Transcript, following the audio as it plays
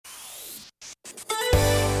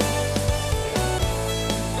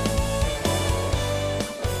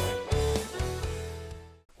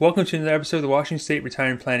Welcome to another episode of the Washington State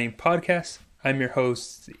Retirement Planning Podcast. I'm your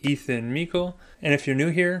host, Ethan Meikle, and if you're new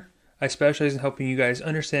here, I specialize in helping you guys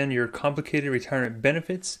understand your complicated retirement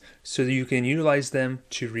benefits so that you can utilize them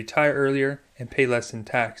to retire earlier and pay less in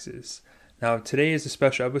taxes. Now, today is a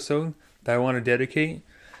special episode that I want to dedicate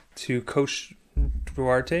to Coach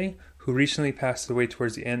Duarte, who recently passed away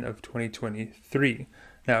towards the end of 2023.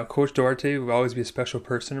 Now, Coach Duarte will always be a special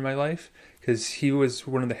person in my life because he was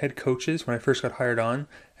one of the head coaches when I first got hired on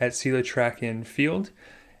at SELA Track and Field.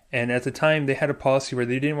 And at the time, they had a policy where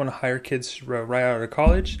they didn't want to hire kids right out of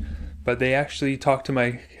college, but they actually talked to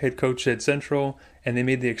my head coach at Central, and they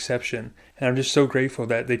made the exception. And I'm just so grateful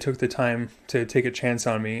that they took the time to take a chance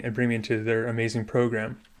on me and bring me into their amazing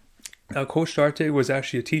program. Now, Coach Duarte was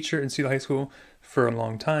actually a teacher in SELA High School for a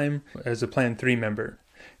long time as a Plan 3 member.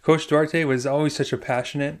 Coach Duarte was always such a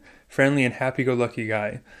passionate, friendly, and happy-go-lucky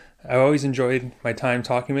guy. I always enjoyed my time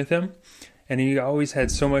talking with him, and he always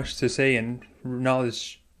had so much to say and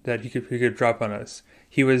knowledge that he could drop on us.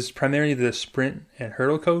 He was primarily the sprint and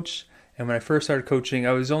hurdle coach, and when I first started coaching,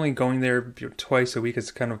 I was only going there twice a week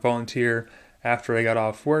as kind of volunteer after I got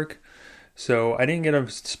off work, so I didn't get to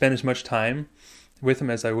spend as much time with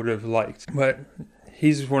him as I would have liked. But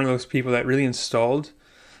he's one of those people that really installed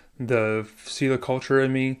the SELA culture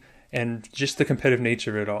in me and just the competitive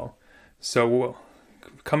nature of it all. So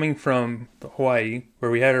coming from Hawaii,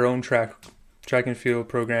 where we had our own track and field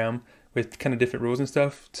program with kind of different rules and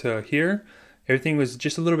stuff, to here, everything was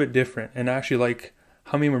just a little bit different. And I actually like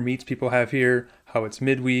how many more meets people have here, how it's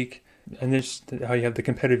midweek, and just how you have the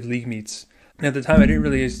competitive league meets. And at the time, I didn't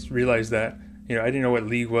really realize that. I didn't know what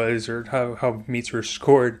league was or how meets were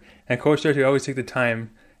scored. And Coach Duarte would always take the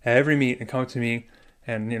time at every meet and come up to me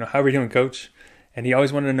and, how are we doing, Coach? And he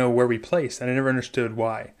always wanted to know where we placed, and I never understood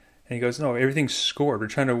why. And he goes, no, everything's scored. We're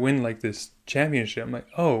trying to win like this championship. I'm like,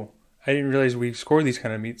 oh, I didn't realize we scored these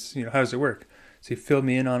kind of meets. How does it work? So he filled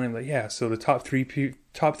me in on it. I'm like, yeah, so the top three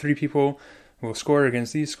people will score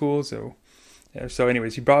against these schools. So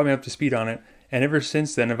anyways, he brought me up to speed on it. And ever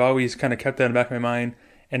since then, I've always kind of kept that in the back of my mind.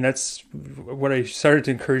 And that's what I started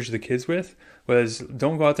to encourage the kids with, was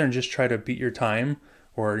don't go out there and just try to beat your time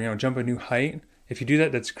or, jump a new height. If you do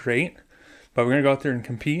that, that's great. But we're going to go out there and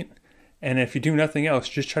compete. And if you do nothing else,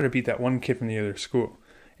 just try to beat that one kid from the other school.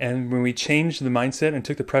 And when we changed the mindset and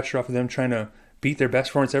took the pressure off of them trying to beat their best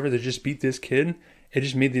performance ever, to just beat this kid, it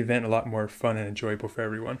just made the event a lot more fun and enjoyable for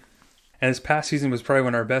everyone. And this past season was probably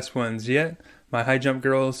one of our best ones yet. My high jump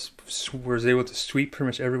girls was able to sweep pretty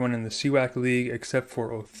much everyone in the CWAC league except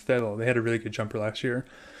for Othello. They had a really good jumper last year,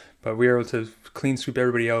 but we were able to clean sweep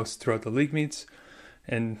everybody else throughout the league meets.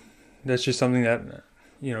 And that's just something that,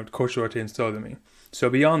 Coach Duarte instilled in me. So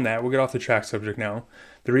beyond that, we'll get off the track subject now.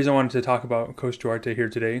 The reason I wanted to talk about Coach Duarte here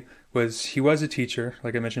today was he was a teacher,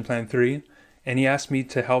 like I mentioned, Plan 3, and he asked me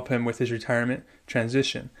to help him with his retirement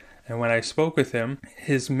transition. And when I spoke with him,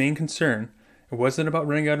 his main concern, it wasn't about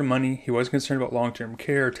running out of money. He wasn't concerned about long-term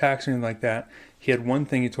care or tax or anything like that. He had one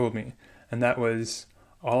thing he told me, and that was,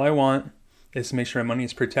 all I want is to make sure my money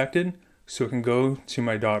is protected so it can go to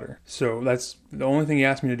my daughter. So that's the only thing he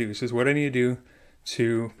asked me to do. He says, what I need to do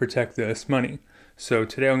to protect this money. So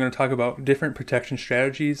today I'm going to talk about different protection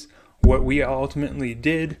strategies, what we ultimately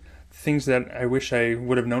did, things that I wish I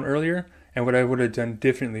would have known earlier, and what I would have done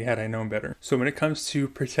differently had I known better. So when it comes to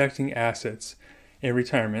protecting assets in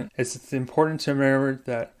retirement, it's important to remember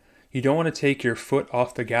that you don't want to take your foot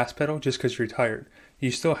off the gas pedal just because you're retired.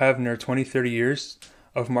 You still have near 20, 30 years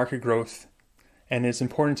of market growth, and it's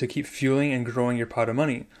important to keep fueling and growing your pot of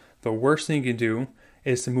money. The worst thing you can do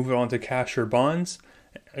is to move it onto cash or bonds,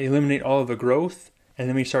 eliminate all of the growth, and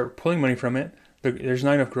then when you start pulling money from it, there's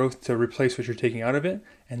not enough growth to replace what you're taking out of it,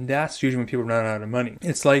 and that's usually when people run out of money.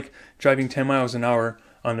 It's like driving 10 miles an hour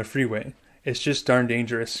on the freeway. It's just darn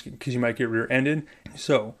dangerous because you might get rear-ended.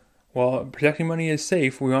 So while protecting money is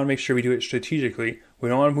safe, we want to make sure we do it strategically. We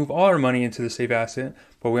don't want to move all our money into the safe asset,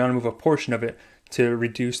 but we want to move a portion of it to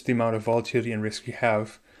reduce the amount of volatility and risk we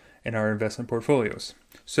have in our investment portfolios.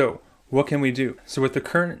 So what can we do? So with the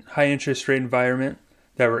current high interest rate environment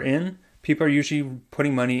that we're in, people are usually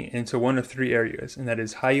putting money into one of three areas, and that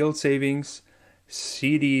is high yield savings,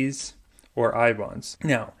 CDs, or I bonds.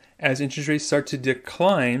 Now, as interest rates start to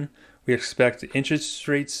decline, we expect interest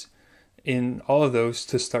rates in all of those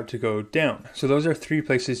to start to go down. So those are three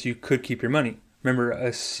places you could keep your money. Remember,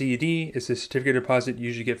 a CD is a certificate of deposit you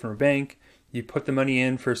usually get from a bank. You put the money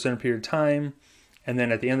in for a certain period of time, and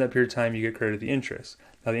then at the end of that period of time, you get credit the interest.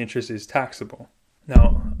 Now, the interest is taxable.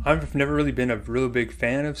 Now, I've never really been a real big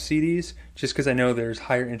fan of CDs just because I know there's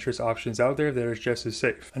higher interest options out there that are just as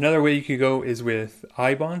safe. Another way you could go is with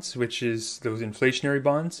I bonds, which is those inflationary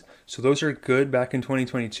bonds. So those are good back in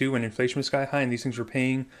 2022 when inflation was sky high and these things were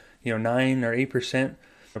paying 9 or 8%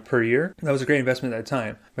 per year. That was a great investment at that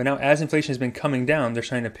time. But now as inflation has been coming down, they're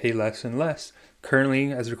trying to pay less and less.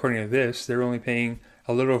 Currently, as recording of this, they're only paying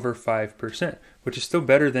a little over 5%, which is still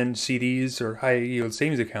better than CDs or high yield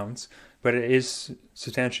savings accounts, but it is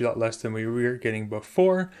substantially a lot less than we were getting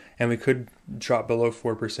before, and we could drop below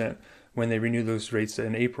 4% when they renew those rates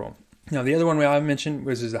in April. Now, the other one I mentioned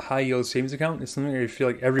is a high yield savings account. It's something I feel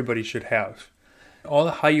like everybody should have. All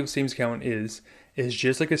the high yield savings account is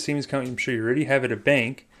just like a savings account I'm sure you already have at a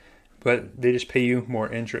bank, but they just pay you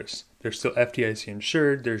more interest. They're still FDIC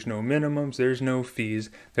insured. There's no minimums. There's no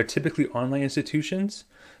fees. They're typically online institutions.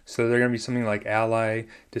 So they're going to be something like Ally,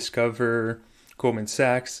 Discover, Goldman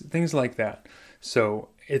Sachs, things like that. So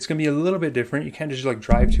it's going to be a little bit different. You can't just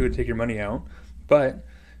drive to it and take your money out. But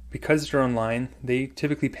because they're online, they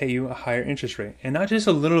typically pay you a higher interest rate. And not just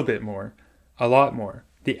a little bit more, a lot more.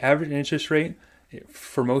 The average interest rate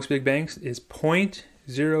for most big banks is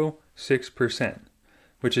 0.06%,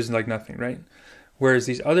 which is like nothing, right? Whereas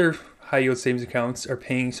these other high yield savings accounts are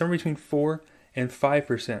paying somewhere between 4 and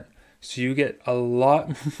 5%. So you get a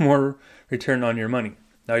lot more return on your money.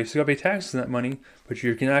 Now you still got to pay taxes on that money, but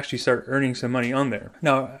you can actually start earning some money on there.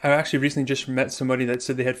 Now, I actually recently just met somebody that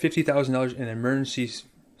said they had $50,000 in an emergency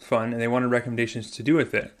fund and they wanted recommendations to do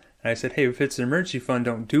with it. And I said, hey, if it's an emergency fund,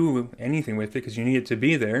 don't do anything with it because you need it to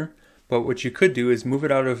be there. But what you could do is move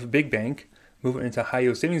it out of a big bank, move it into a high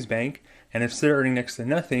yield savings bank, and if they're earning next to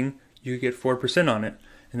nothing, you could get 4% on it.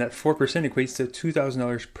 And that 4% equates to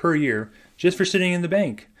 $2,000 per year just for sitting in the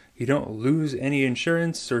bank. You don't lose any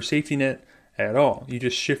insurance or safety net at all. You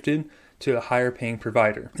just shifted to a higher paying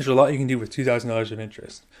provider. There's a lot you can do with $2,000 of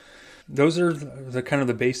interest. Those are the kind of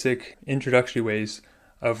the basic introductory ways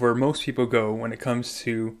of where most people go when it comes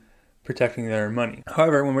to protecting their money.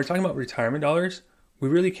 However, when we're talking about retirement dollars, we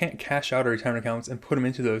really can't cash out our retirement accounts and put them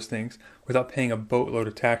into those things without paying a boatload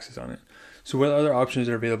of taxes on it. So what other options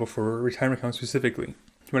are available for retirement accounts specifically?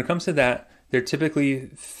 When it comes to that, there are typically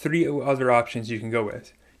 3 other options you can go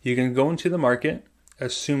with. You can go into the market,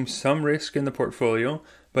 assume some risk in the portfolio,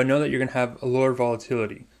 but know that you're going to have a lower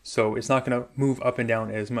volatility. So it's not going to move up and down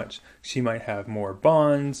as much. So you might have more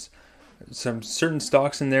bonds, some certain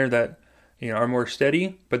stocks in there that are more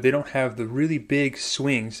steady, but they don't have the really big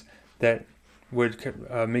swings that would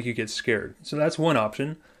make you get scared. So that's one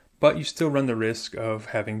option, but you still run the risk of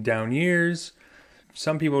having down years.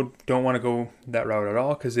 Some people don't want to go that route at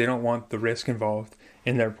all because they don't want the risk involved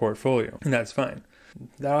in their portfolio, and that's fine.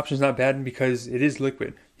 That option is not bad because it is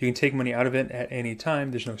liquid. You can take money out of it at any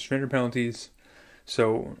time. There's no surrender penalties.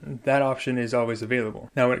 So that option is always available.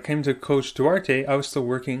 Now, when it came to Coach Duarte, I was still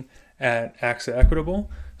working at AXA Equitable.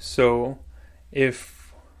 So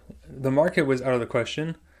if the market was out of the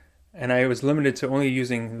question and I was limited to only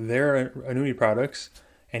using their annuity products,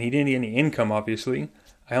 and he didn't need any income, obviously,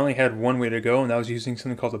 I only had one way to go, and that was using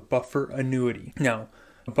something called a buffer annuity. Now,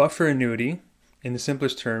 a buffer annuity, in the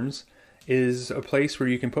simplest terms, is a place where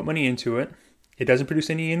you can put money into it. It doesn't produce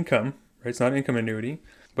any income, right? It's not an income annuity,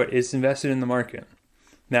 but it's invested in the market.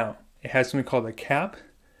 Now, it has something called a cap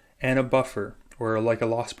and a buffer, or like a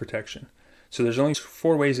loss protection. So there's only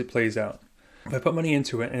 4 ways it plays out. If I put money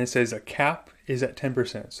into it and it says a cap is at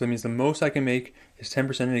 10%, so that means the most I can make is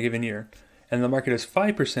 10% in a given year, and the market is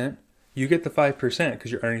 5%, you get the 5%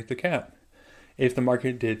 because you're underneath the cap. If the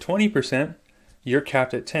market did 20%, you're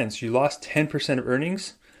capped at 10. So you lost 10% of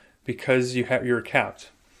earnings because you're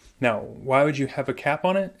capped. Now, why would you have a cap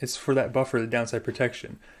on it? It's for that buffer, the downside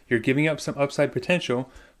protection. You're giving up some upside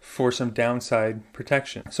potential for some downside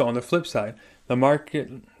protection. So on the flip side, the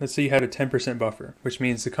market, let's say you had a 10% buffer, which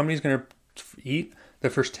means the company's going to eat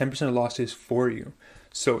the first 10% of losses for you.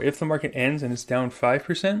 So if the market ends and it's down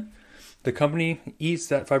 5%, the company eats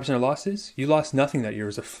that 5% of losses. You lost nothing that year. It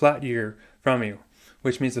was a flat year from you,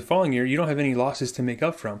 which means the following year, you don't have any losses to make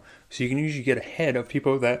up from. So you can usually get ahead of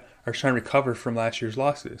people that are trying to recover from last year's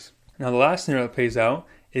losses. Now, the last scenario that plays out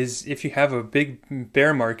is if you have a big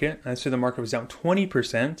bear market, let's say the market was down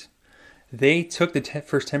 20%, they took the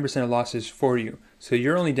first 10% of losses for you. So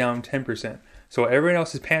you're only down 10%. So everyone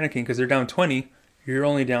else is panicking because they're down 20, you're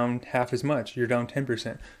only down half as much. You're down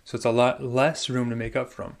 10%. So it's a lot less room to make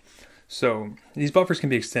up from. So these buffers can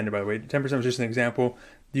be extended, by the way. 10% was just an example.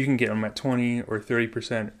 You can get them at 20 or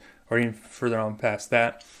 30% or even further on past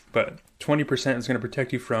that. But 20% is going to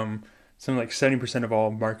protect you from something like 70% of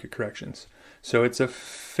all market corrections. So it's a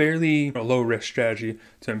fairly low risk strategy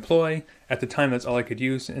to employ. At the time, that's all I could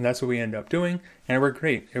use, and that's what we ended up doing, and it worked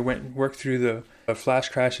great. It worked through the flash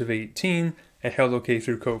crash of 18. It held okay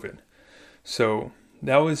through COVID. So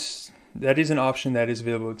that is an option that is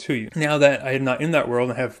available to you. Now that I am not in that world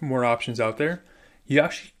and have more options out there, you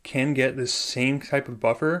actually can get the same type of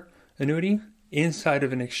buffer annuity inside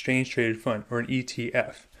of an exchange traded fund or an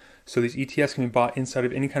ETF. So these ETFs can be bought inside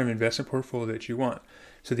of any kind of investment portfolio that you want.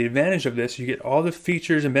 So the advantage of this, you get all the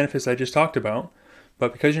features and benefits I just talked about,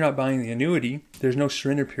 but because you're not buying the annuity, there's no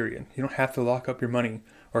surrender period. You don't have to lock up your money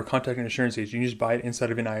or contact an insurance agent. You can just buy it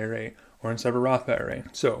inside of an IRA or inside of a Roth IRA.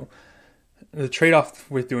 So the trade-off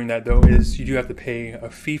with doing that, though, is you do have to pay a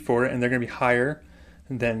fee for it, and they're going to be higher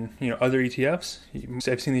than other ETFs.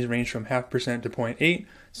 I've seen these range from 0.5% to 0.8%.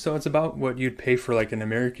 So it's about what you'd pay for like an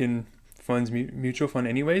American funds mutual fund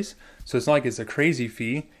anyways. So it's not like it's a crazy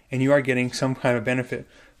fee, and you are getting some kind of benefit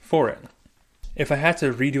for it. If I had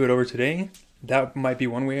to redo it over today, that might be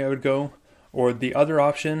one way I would go. Or the other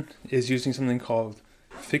option is using something called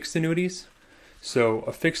fixed annuities. So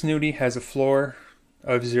a fixed annuity has a floor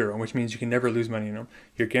of 0, which means you can never lose money in them.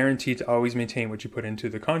 You're guaranteed to always maintain what you put into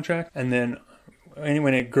the contract. And then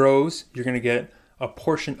when it grows, you're going to get a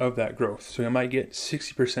portion of that growth. So you might get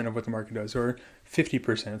 60% of what the market does, or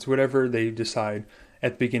 50%. It's whatever they decide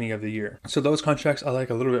at the beginning of the year. So those contracts I like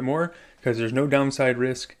a little bit more because there's no downside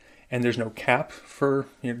risk and there's no cap for,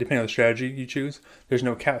 depending on the strategy you choose, there's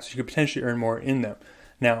no cap. So you could potentially earn more in them.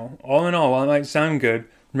 Now, all in all, while it might sound good,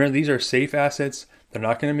 remember these are safe assets. They're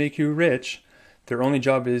not going to make you rich. Their only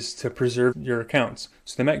job is to preserve your accounts.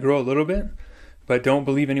 So they might grow a little bit, but don't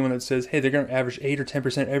believe anyone that says, hey, they're going to average 8 or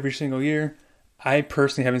 10% every single year. I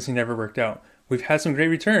personally haven't seen it ever worked out. We've had some great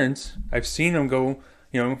returns. I've seen them go,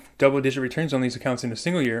 double-digit returns on these accounts in a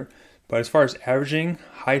single year. But as far as averaging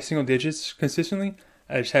high single digits consistently,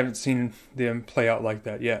 I just haven't seen them play out like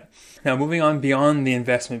that yet. Now, moving on beyond the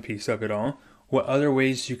investment piece of it all, what other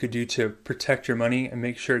ways you could do to protect your money and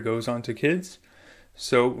make sure it goes on to kids?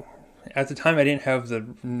 So at the time, I didn't have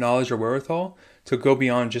the knowledge or wherewithal to go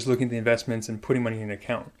beyond just looking at the investments and putting money in an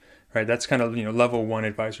account, right? That's kind of, level 1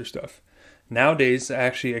 advisor stuff. Nowadays, I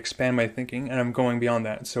actually expand my thinking and I'm going beyond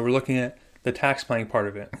that. So we're looking at the tax planning part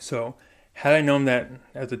of it. So had I known that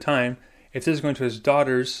at the time, if this is going to his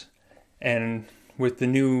daughters, and with the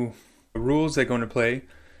new rules that go into play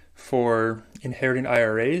for inheriting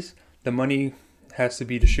IRAs, the money has to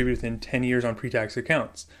be distributed within 10 years on pre-tax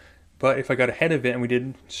accounts. But if I got ahead of it and we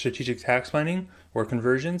did strategic tax planning or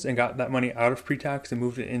conversions and got that money out of pre-tax and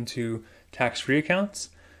moved it into tax-free accounts,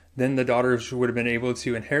 then the daughters would have been able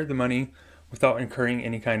to inherit the money without incurring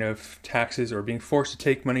any kind of taxes or being forced to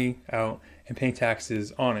take money out and paying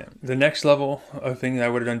taxes on it. The next level of thing that I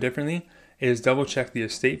would have done differently is double check the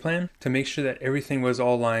estate plan to make sure that everything was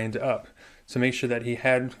all lined up. So make sure that he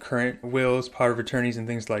had current wills, power of attorneys, and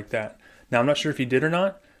things like that. Now, I'm not sure if he did or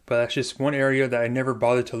not, but that's just one area that I never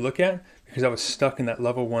bothered to look at because I was stuck in that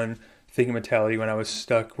level 1 thinking mentality when I was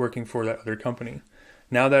stuck working for that other company.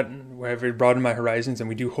 Now that I've broadened my horizons and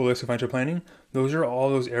we do holistic financial planning, those are all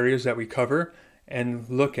those areas that we cover and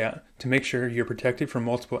look at to make sure you're protected from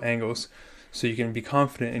multiple angles so you can be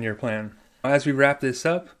confident in your plan. As we wrap this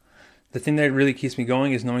up, the thing that really keeps me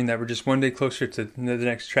going is knowing that we're just one day closer to the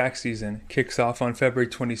next track season. It kicks off on February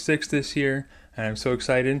 26th this year, and I'm so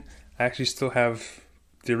excited. I actually still have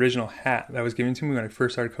the original hat that was given to me when I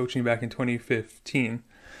first started coaching back in 2015.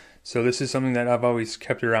 So this is something that I've always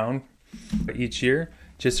kept around each year,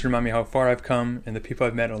 just to remind me how far I've come and the people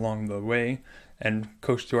I've met along the way. And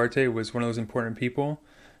Coach Duarte was one of those important people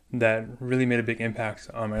that really made a big impact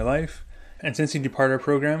on my life. And since he departed our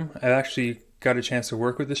program, I've actually got a chance to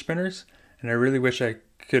work with the sprinters. And I really wish I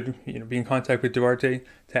could be in contact with Duarte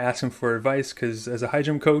to ask him for advice, because as a high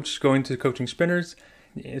jump coach, going to coaching sprinters,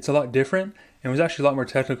 it's a lot different. And it was actually a lot more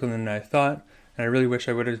technical than I thought. And I really wish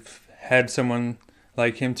I would have had someone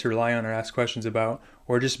like him to rely on or ask questions about,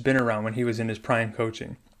 or just been around when he was in his prime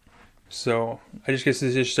coaching. So I just guess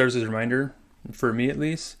this just serves as a reminder, for me at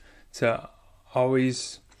least, to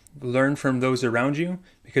always learn from those around you,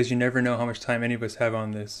 because you never know how much time any of us have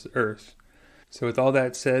on this earth. So with all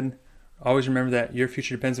that said, always remember that your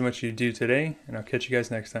future depends on what you do today, and I'll catch you guys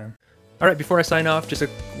next time. All right, before I sign off, just a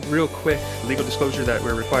real quick legal disclosure that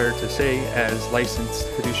we're required to say as licensed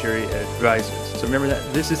fiduciary advisors. So remember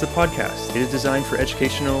that this is a podcast. It is designed for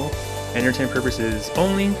educational and entertainment purposes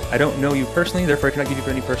only. I don't know you personally, therefore I cannot give you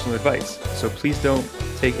any personal advice. So please don't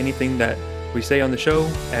take anything that we say on the show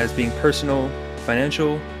as being personal,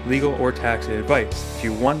 financial, legal, or tax advice. If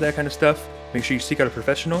you want that kind of stuff, make sure you seek out a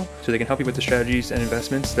professional so they can help you with the strategies and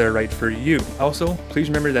investments that are right for you. Also, please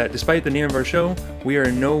remember that despite the name of our show, we are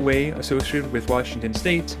in no way associated with Washington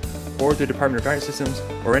State or the Department of Fire Systems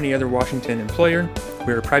or any other Washington employer.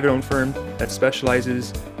 We're a private-owned firm that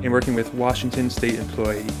specializes in working with Washington State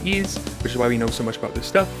employees, which is why we know so much about this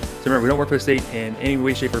stuff. So remember, we don't work for the state in any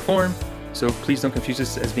way, shape, or form, so please don't confuse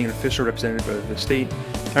us as being an official representative of the state.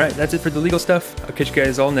 All right, that's it for the legal stuff. I'll catch you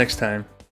guys all next time.